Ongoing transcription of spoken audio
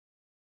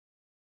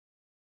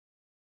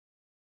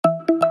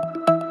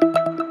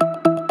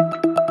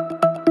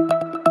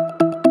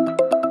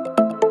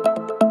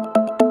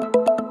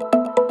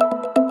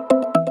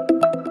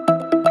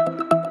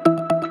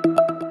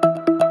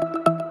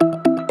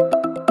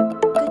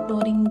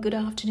good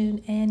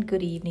afternoon, and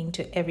good evening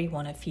to every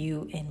one of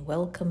you, and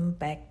welcome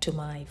back to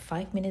my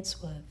 5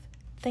 minutes worth.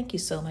 Thank you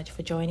so much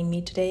for joining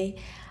me today.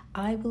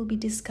 I will be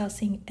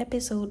discussing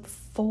episode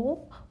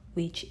 4,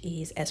 which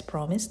is, as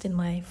promised in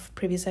my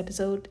previous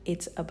episode,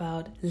 it's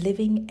about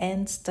living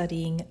and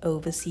studying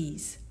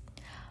overseas.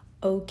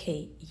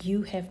 Okay,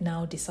 you have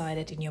now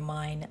decided in your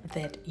mind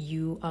that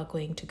you are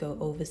going to go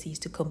overseas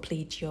to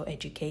complete your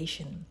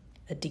education,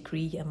 a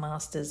degree, a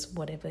master's,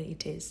 whatever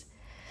it is.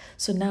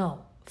 So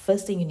now,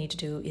 first thing you need to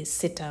do is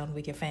sit down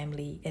with your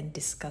family and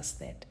discuss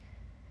that.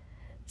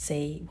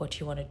 Say what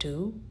you want to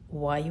do,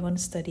 why you want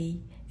to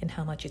study, and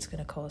how much it's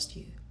going to cost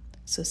you.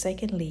 So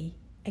secondly,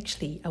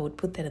 actually, I would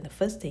put that in the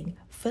first thing.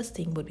 First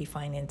thing would be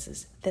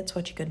finances. That's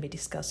what you're going to be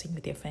discussing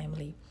with your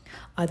family.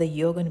 Either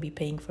you're going to be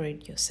paying for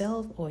it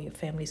yourself or your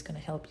family is going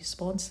to help you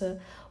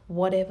sponsor.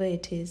 Whatever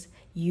it is,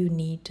 you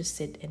need to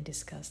sit and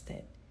discuss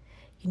that.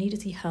 You need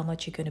to see how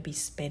much you're going to be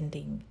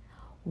spending.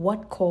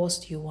 What course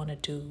do you want to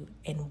do,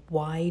 and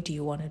why do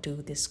you want to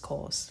do this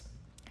course?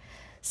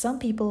 Some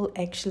people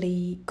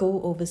actually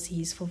go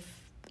overseas for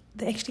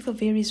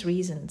various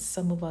reasons.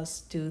 Some of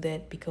us do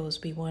that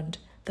because we want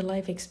the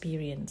life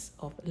experience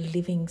of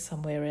living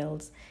somewhere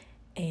else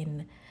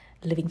and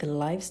living the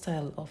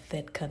lifestyle of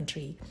that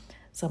country.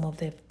 Some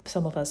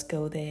of us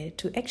go there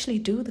to actually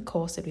do the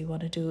course that we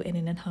want to do and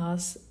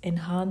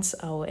enhance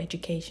our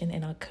education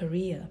and our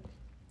career.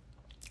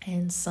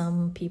 And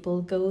some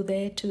people go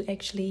there to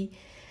actually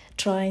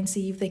try and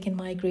see if they can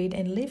migrate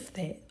and live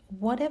there.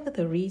 Whatever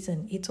the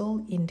reason, it's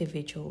all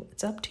individual.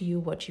 It's up to you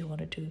what you want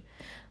to do.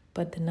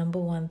 But the number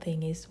one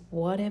thing is,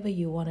 whatever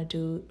you want to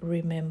do,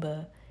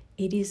 remember,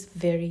 it is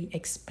very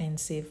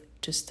expensive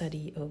to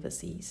study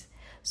overseas.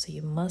 So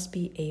you must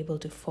be able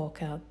to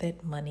fork out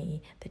that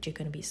money that you're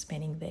going to be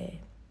spending there.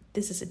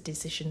 This is a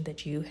decision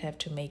that you have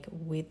to make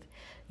with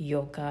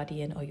your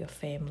guardian or your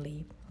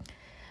family.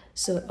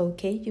 So,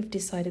 okay, you've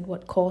decided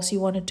what course you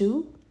want to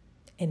do,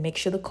 and make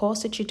sure the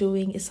course that you're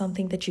doing is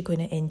something that you're going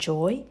to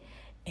enjoy,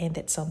 and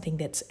that's something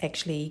that's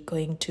actually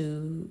going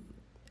to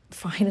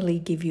finally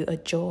give you a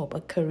job,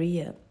 a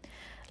career.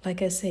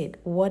 Like I said,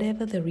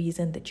 whatever the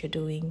reason that you're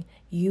doing,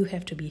 you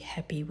have to be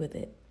happy with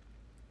it.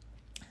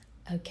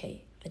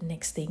 Okay, the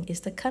next thing is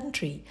the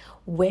country.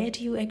 Where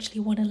do you actually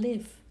want to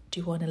live?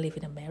 Do you want to live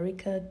in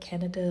America,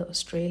 Canada,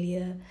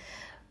 Australia,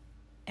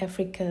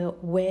 Africa,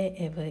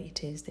 wherever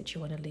it is that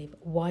you want to live?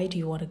 Why do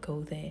you want to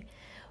go there?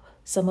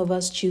 Some of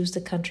us choose the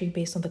country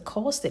based on the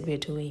course that we're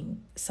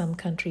doing. Some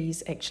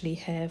countries actually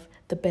have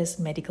the best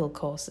medical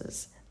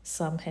courses.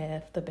 Some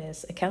have the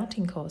best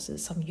accounting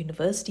courses. Some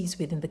universities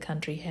within the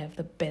country have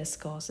the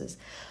best courses.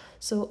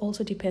 So it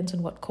also depends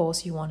on what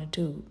course you want to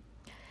do.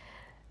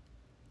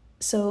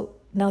 So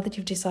now that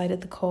you've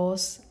decided the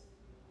course,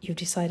 you've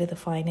decided the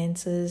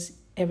finances,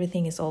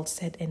 everything is all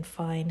set and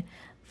fine,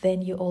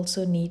 then you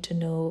also need to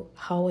know,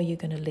 how are you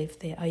going to live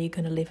there? Are you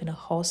going to live in a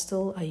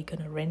hostel? Are you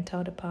going to rent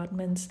out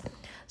apartments?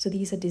 So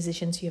these are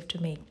decisions you have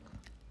to make.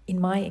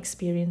 In my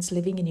experience,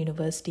 living in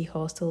university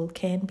hostel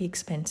can be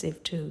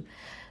expensive too.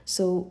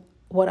 So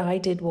what I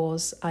did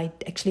was, I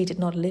actually did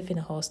not live in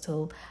a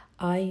hostel.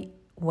 I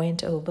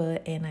went over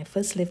and I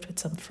first lived with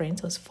some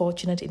friends. I was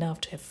fortunate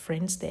enough to have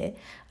friends there.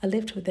 I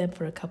lived with them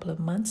for a couple of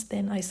months.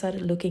 Then I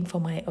started looking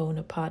for my own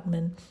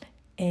apartment.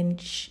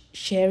 And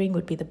sharing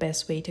would be the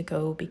best way to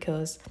go,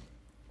 because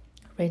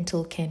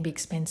rental can be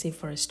expensive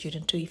for a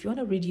student too. If you want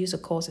to reduce a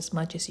cost as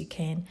much as you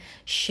can,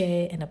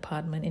 share an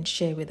apartment and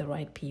share with the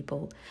right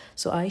people.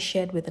 So I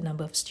shared with a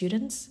number of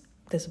students.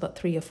 There's about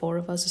 3 or 4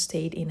 of us who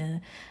stayed in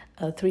a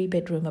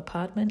 3-bedroom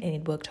apartment, and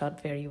it worked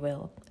out very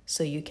well.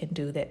 So you can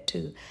do that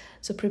too.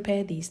 So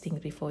prepare these things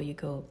before you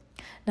go.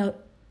 Now,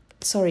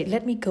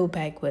 let me go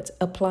backwards.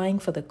 Applying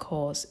for the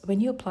course.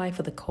 When you apply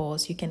for the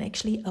course, you can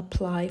actually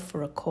apply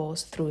for a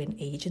course through an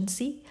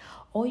agency,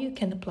 or you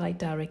can apply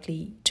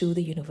directly to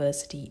the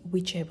university,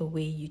 whichever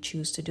way you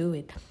choose to do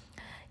it.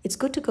 It's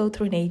good to go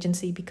through an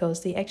agency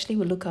because they actually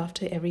will look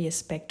after every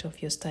aspect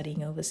of your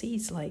studying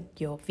overseas, like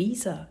your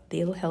visa.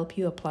 They'll help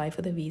you apply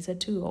for the visa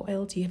too, or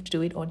else you have to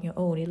do it on your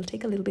own. It'll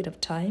take a little bit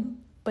of time,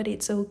 but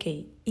it's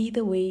okay.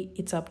 Either way,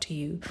 it's up to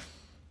you.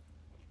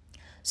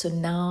 So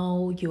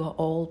now you are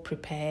all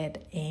prepared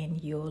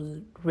and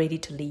you're ready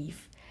to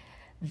leave.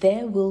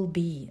 There will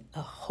be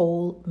a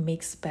whole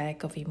mixed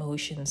bag of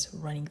emotions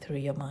running through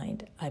your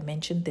mind. I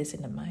mentioned this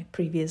in my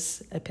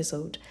previous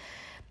episode.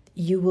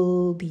 You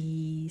will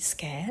be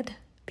scared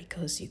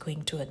because you're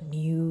going to a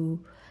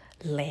new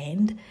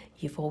land.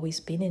 You've always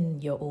been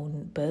in your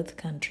own birth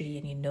country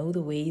and you know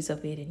the ways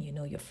of it, and you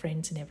know your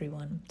friends and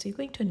everyone. So you're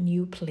going to a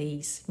new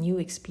place, new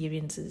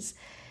experiences.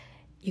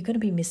 You're going to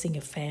be missing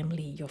your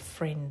family, your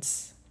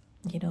friends.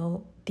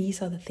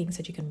 These are the things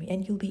that you're going to be,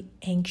 and you'll be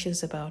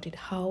anxious about it.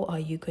 How are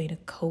you going to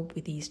cope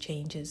with these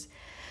changes?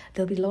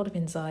 There'll be a lot of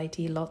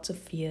anxiety, lots of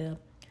fear.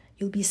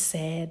 You'll be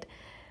sad,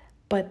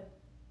 but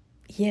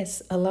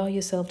yes, allow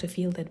yourself to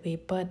feel that way,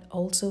 but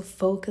also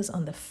focus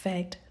on the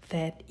fact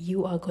that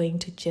you are going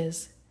to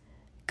just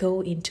go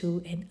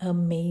into an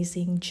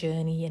amazing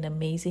journey, an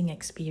amazing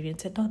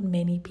experience, and not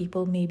many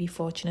people may be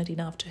fortunate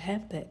enough to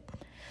have that.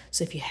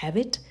 So if you have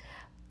it,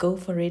 go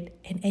for it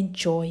and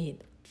enjoy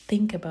it.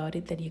 Think about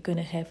it that you're going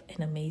to have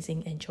an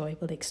amazing,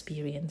 enjoyable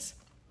experience.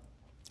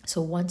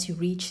 So once you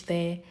reach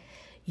there,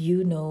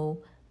 you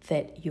know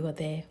that you are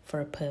there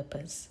for a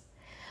purpose.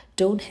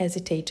 Don't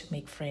hesitate to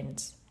make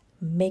friends.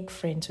 Make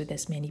friends with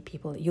as many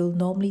people. You'll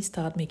normally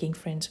start making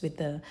friends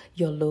with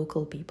your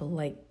local people.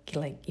 Like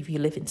if you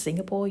live in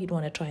Singapore, you'd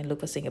want to try and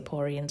look for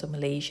Singaporeans or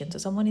Malaysians or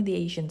someone in the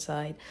Asian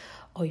side.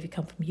 Or if you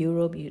come from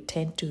Europe, you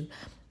tend to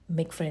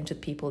make friends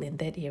with people in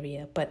that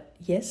area. But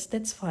yes,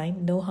 that's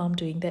fine. No harm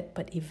doing that.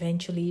 But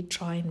eventually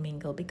try and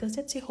mingle, because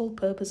that's the whole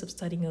purpose of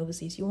studying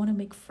overseas. You want to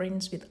make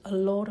friends with a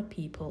lot of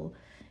people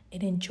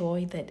and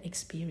enjoy that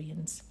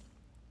experience.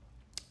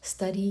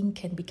 Studying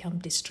can become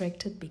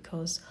distracted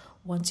because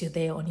once you're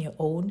there on your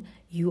own,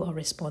 you are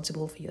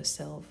responsible for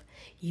yourself.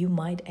 You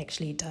might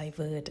actually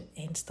divert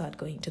and start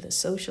going to the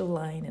social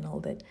line and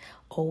all that.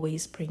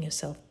 Always bring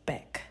yourself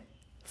back.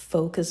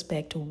 Focus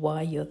back to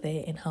why you're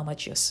there and how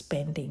much you're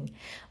spending.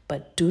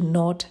 But do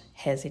not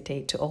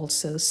hesitate to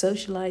also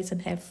socialize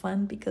and have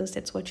fun, because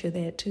that's what you're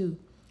there too.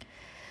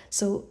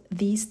 So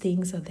these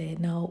things are there.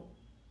 Now,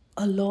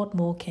 a lot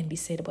more can be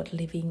said about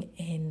living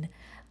in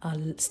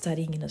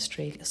studying in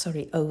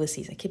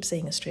overseas. I keep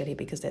saying Australia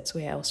because that's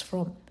where I was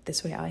from.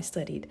 That's where I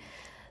studied.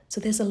 So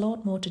there's a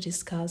lot more to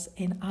discuss,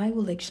 and I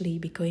will actually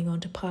be going on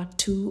to part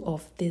 2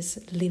 of this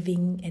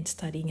living and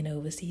studying in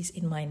overseas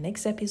in my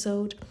next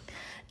episode.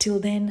 Till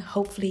then,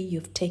 hopefully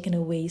you've taken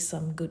away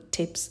some good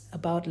tips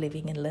about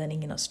living and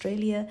learning in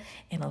Australia,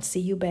 and I'll see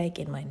you back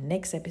in my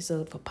next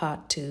episode for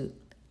part 2.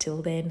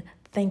 Till then,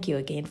 thank you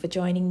again for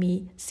joining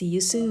me. See you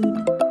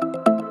soon.